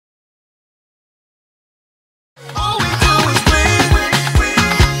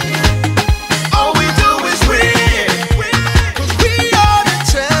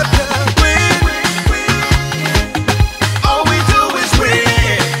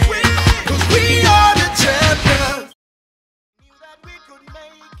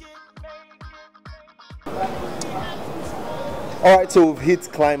All right, so we've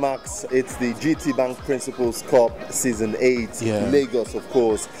hit climax. It's the GT Bank Principals Cup Season 8, Lagos, of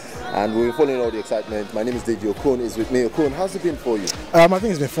course. And we're following all the excitement. My name is Deji. Okon is with me. Okon, how's it been for you? I think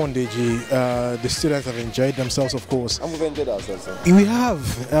it's been fun, Deji. The students have enjoyed themselves, of course. And we've enjoyed ourselves. We have.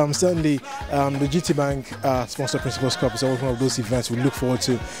 Certainly, the GT Bank Sponsored Principals Cup is always one of those events we look forward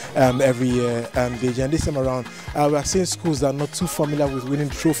to every year, Deji. And this time around, we are seeing schools that are not too familiar with winning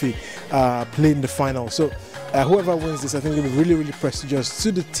the trophy play in the final. So whoever wins this, I think, will be really, really prestigious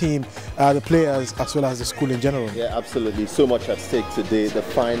to the team, the players, as well as the school in general. Yeah, absolutely. So much at stake today. The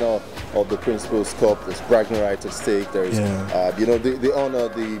final of the Principals Cup. There's bragging rights at stake. There's, you know, the honor,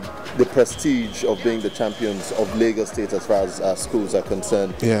 the prestige of being the champions of Lagos State as far as schools are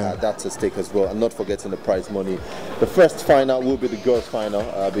concerned. That's at stake as well. And not forgetting the prize money. The first final will be the girls' final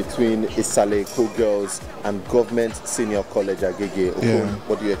between Isaleko Girls and Government Senior College Agege.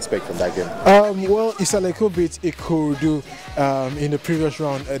 What do you expect from that game? Well, Isaleko beat Ikorodu in the previous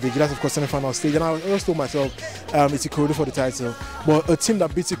round, the Gilas of course semi-final stage, and I always told myself it's Ikorodu for the title. But a team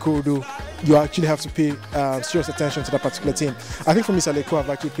that beats Ikorodu, you actually have to pay serious attention to that particular team. I think from Isaleko have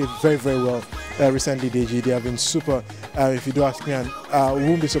actually played very, very well recently, Deji. They have been super, if you do ask me, and we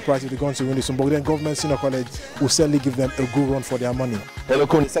won't be surprised if they're going to win this one. But then Government Senior College will certainly give them a good run for their money. Hello,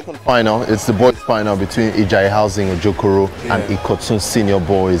 the second final, it's the boys' final between Ijai Housing Ojokoro and Ikotun Senior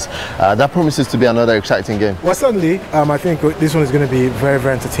Boys. That promises to be another exciting game. Well, certainly, I think this one is going to be very,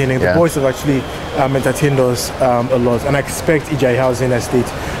 very entertaining. The boys have actually entertained us a lot, and I expect Ijai Housing Estate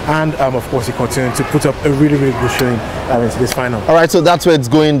and, of course, Ikotun to put up a really, really good showing into this final. All right, so that's where it's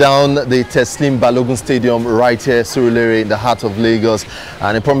going down, the Teslim Balogun Stadium right here, Surulere, in the heart of Lagos,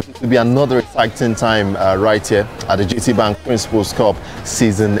 and it promises to be another exciting time right here at the GT Bank Principals Cup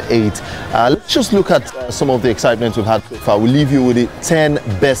Season 8. Let's just look at some of the excitement we've had so far. We'll leave you with the 10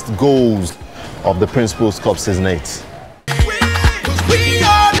 best goals of the Principals Cup Season 8.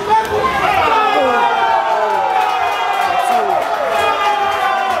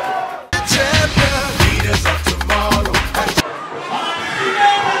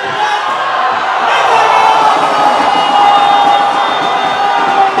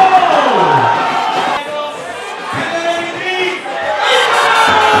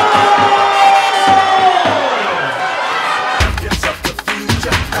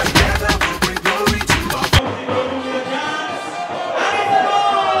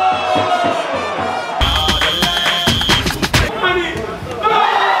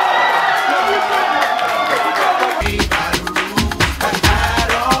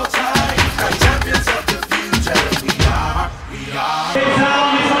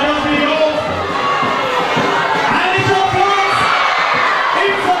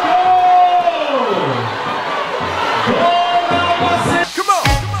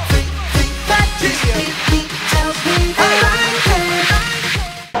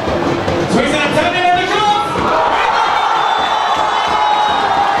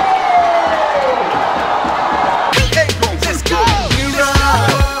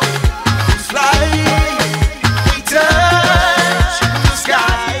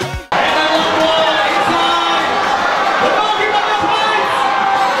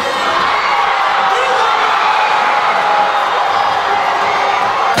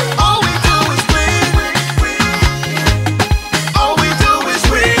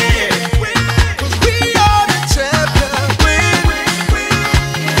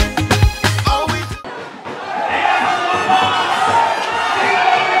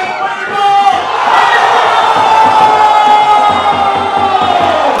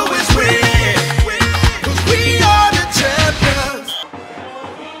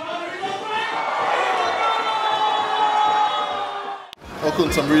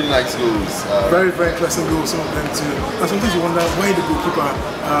 Some really nice goals. Very, very interesting goals, some of them too. And sometimes you wonder why the goalkeeper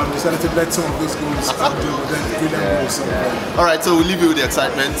decided to let some of those goals do, but then brilliant goals. Alright, so we'll leave you with the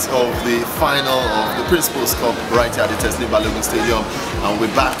excitement of the final of the Principals Cup right here at the Teslim Balogun Stadium, and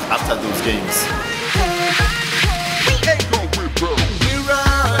we're back after those games.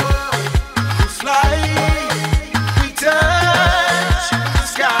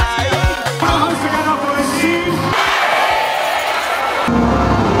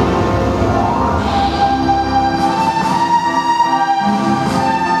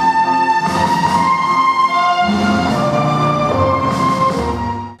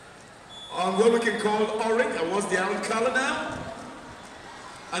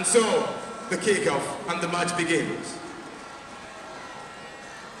 And so, the kickoff and the match begins.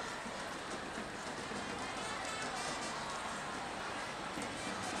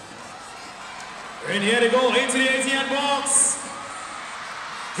 And here they go into the 18 box.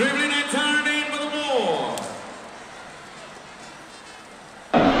 Dribbling and turning for the ball.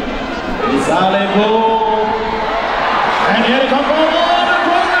 Balogun. And here they come forward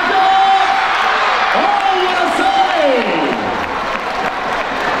across the goal. Oh, what a save!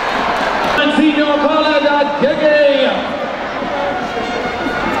 Senior College at GTB.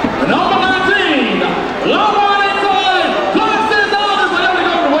 Number 19, Lamar inside. Blasts it down. This way they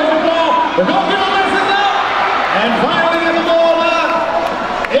go to the waiting ball. The goalkeeper messes up. And finally get the ball back.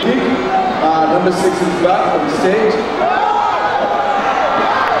 Number 6 is back on the stage.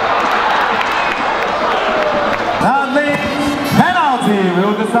 Sadly, penalty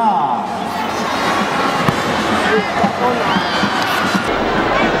will decide.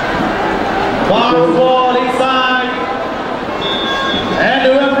 Far forward inside. And the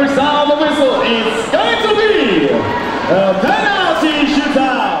referee sound the whistle. It's going to be a penalty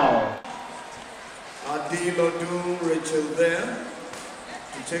shootout. Balogun, Rachel there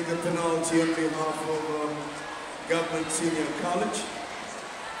to take the penalty on behalf of Government Senior College.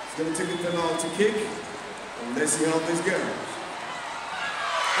 He's going to take the penalty kick. And let's see how this goes.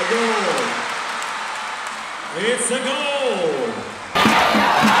 A goal. It's a goal.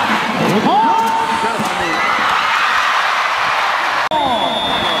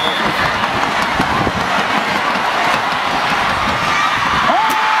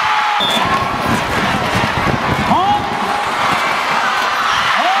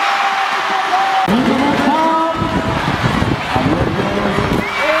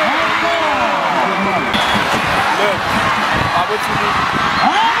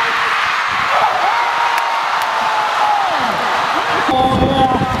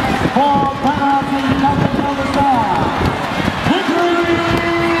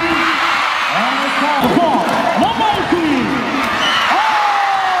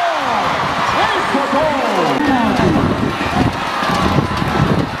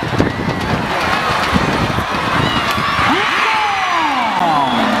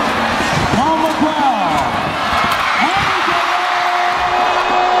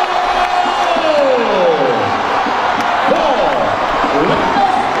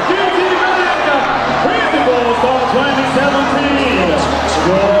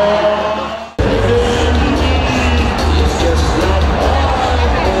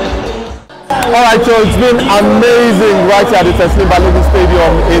 Alright, so it's been amazing right here at the Teslim Balogun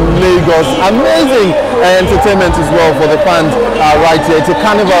Stadium in Lagos. Amazing entertainment as well for the fans right here. It's a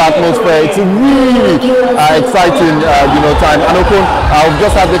carnival atmosphere. It's a really exciting time. And Okun, we've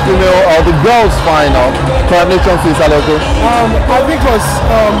just had the female or the girls final. Congratulations to Saleko. I think it was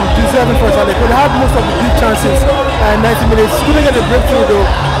deserving for Saleko. They had most of the big chances. 90 minutes. Couldn't get a breakthrough though.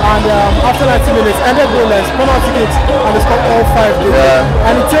 And after 90 minutes, ended goalless, penalty kicks, and they scored all 5. Yeah.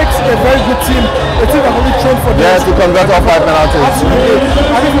 And it takes a very good team, a team that only thrown for this. Yeah, to convert all 5 penalties. Absolutely.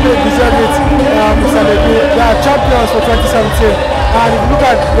 I think they deserve it. They are champions for 2017. And if you look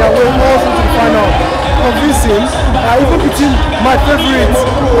at their way all into the final, convincing, even beating my favorite,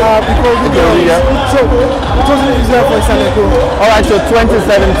 because we go. So it wasn't easier for Saleko. Alright, so 2017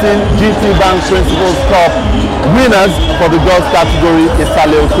 GT Bank Principals Cup winners for the girls category is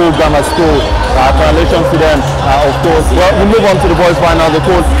Saleko Grammar School. Congratulations to them, of course. Well, we move on to the boys final. The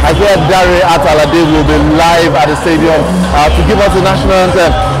coach, I hear Dare Atalade will be live at the stadium to give us the national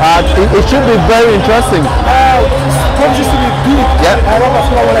anthem. It should be very interesting. Coach used to be big. Yeah. I love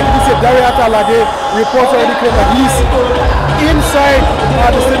like this. Dare Atalade reports already claim that he's inside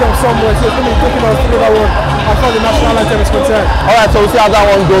the stadium somewhere, so it's going to be taking us through that one as far as the national anthem is concerned. Alright, so we'll see how that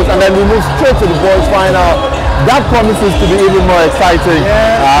one goes, and then we move straight to the boys final. That promises to be even more exciting.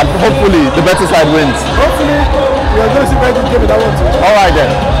 Yeah. Hopefully the better side wins. Hopefully we are going to see a very good game in that one too. Alright then.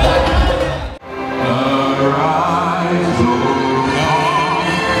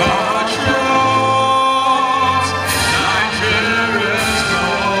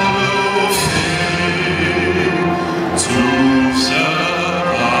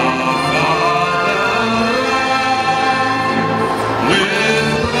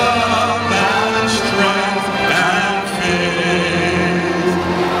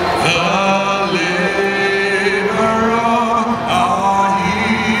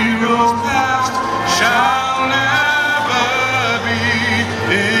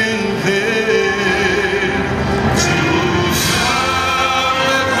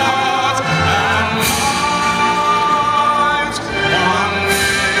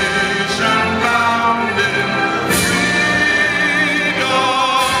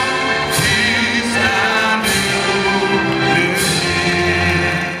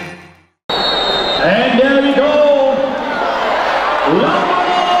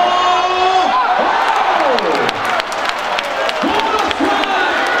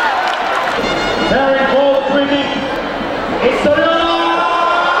 Very cold, pretty. It's the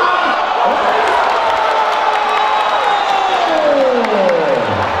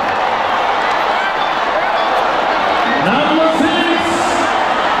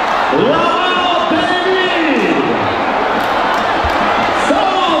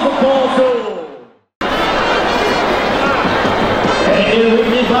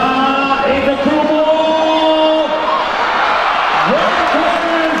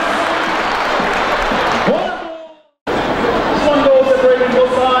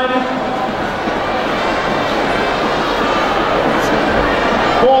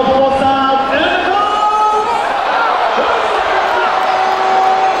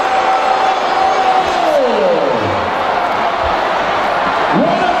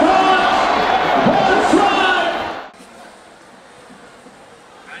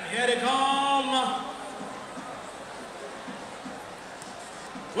here they come.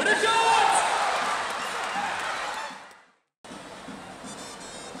 With a shot!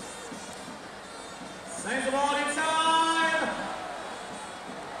 Saves the ball inside.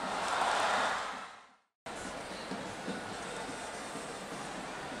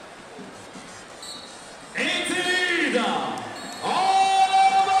 Indeed! All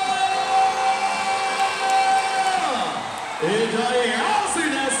over! Enjoying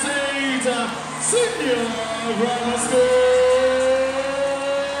housing estate, senior grammar school.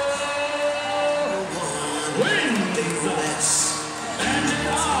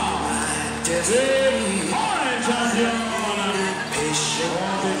 The orange champion of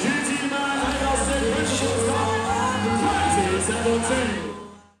the GTB Lagos State Principals Cup 2017.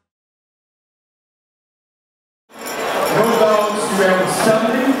 No doubt we are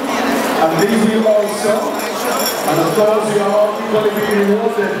outstanding, and this will also, and of course we are all equally being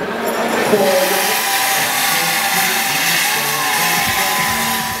rewarded for.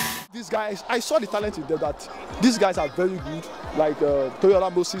 These guys, I saw the talent in them, that these guys are very good, like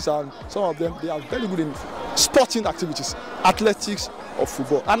Toyola Moses and some of them, they are very good in sporting activities, athletics or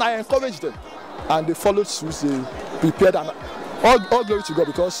football. And I encourage them. And they followed suit, they prepared, and all glory to God,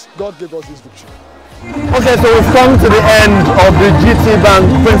 because God gave us this victory. Okay, so we've come to the end of the GT Bank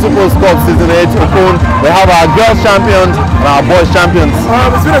Principals Cup Season 8 Okon. We have our girls champions and our boys champions.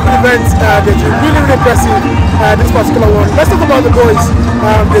 It's been a good event. They've been really impressive, this particular one. Let's talk about the boys.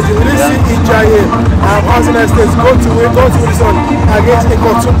 They've been really see Ijaye, Housing Estates go to this one against the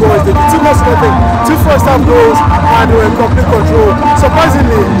two boys. They did 2 goals to nothing, 2 first-half goals, and they were in complete control.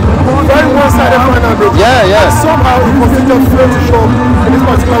 Surprisingly, very one-sided final. And somehow it was just failed to show up in this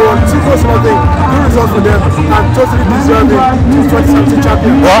particular one. 2 goals to nothing. For them and totally deserving to 2017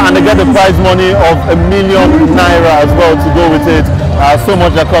 champion. Well, and they get the prize money of ₦1 million as well to go with it. So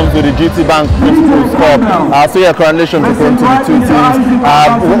much that comes with the GT Bank Principals Cup. So yeah, congratulations to the 2 teams.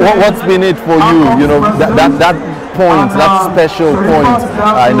 What's been it for you? You know, that point, that special point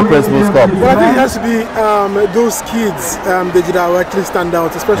in the Principals Cup. Well, I think it has to be those kids that actually stand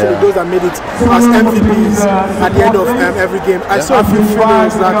out, especially those that made it as MVPs at the end of every game. I saw a few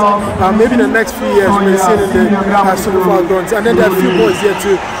females that maybe in the next few years we may see in the Super Falcons, and then there are a few boys here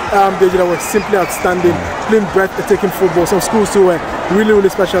too that were simply outstanding, playing breathtaking football. Some schools too were really,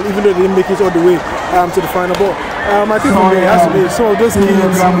 really special, even though they didn't make it all the way to the final ball. I think for me it has to be some of those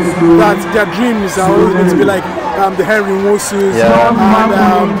kids that their dreams are always going to be like the Henry Nwosus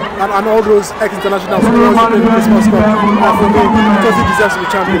and all those ex-international players in the Christmas Cup. For me, because he deserves to be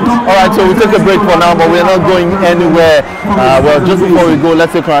champions. Alright, so we'll take a break for now, but we're not going anywhere. Well, just before we go,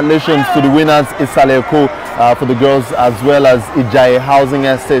 let's say congratulations to the winners, Isaleko for the girls, as well as Ijaye Housing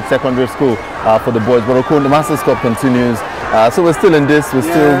Estate Secondary School for the boys. But Okon, the Masters Cup continues. So we're still in this, we're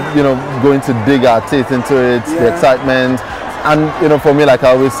still, you know, going to dig our teeth into it, the excitement. And you know, for me, like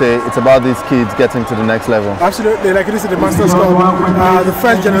I always say, it's about these kids getting to the next level. Absolutely, like this is the Masters Cup. The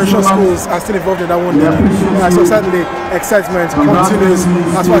first generation schools are still involved in that one. So certainly, excitement continues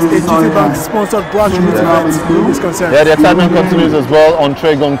as far as a GT Bank sponsored grassroots event is concerned. Yeah, the excitement continues as well on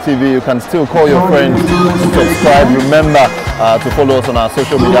Tregong TV. You can still call your friends to subscribe. Remember to follow us on our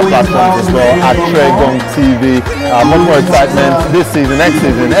social media platforms as well at Tregong TV. Much more excitement this season, next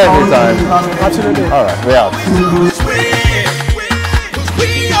season, every time. Absolutely. All right, we're out.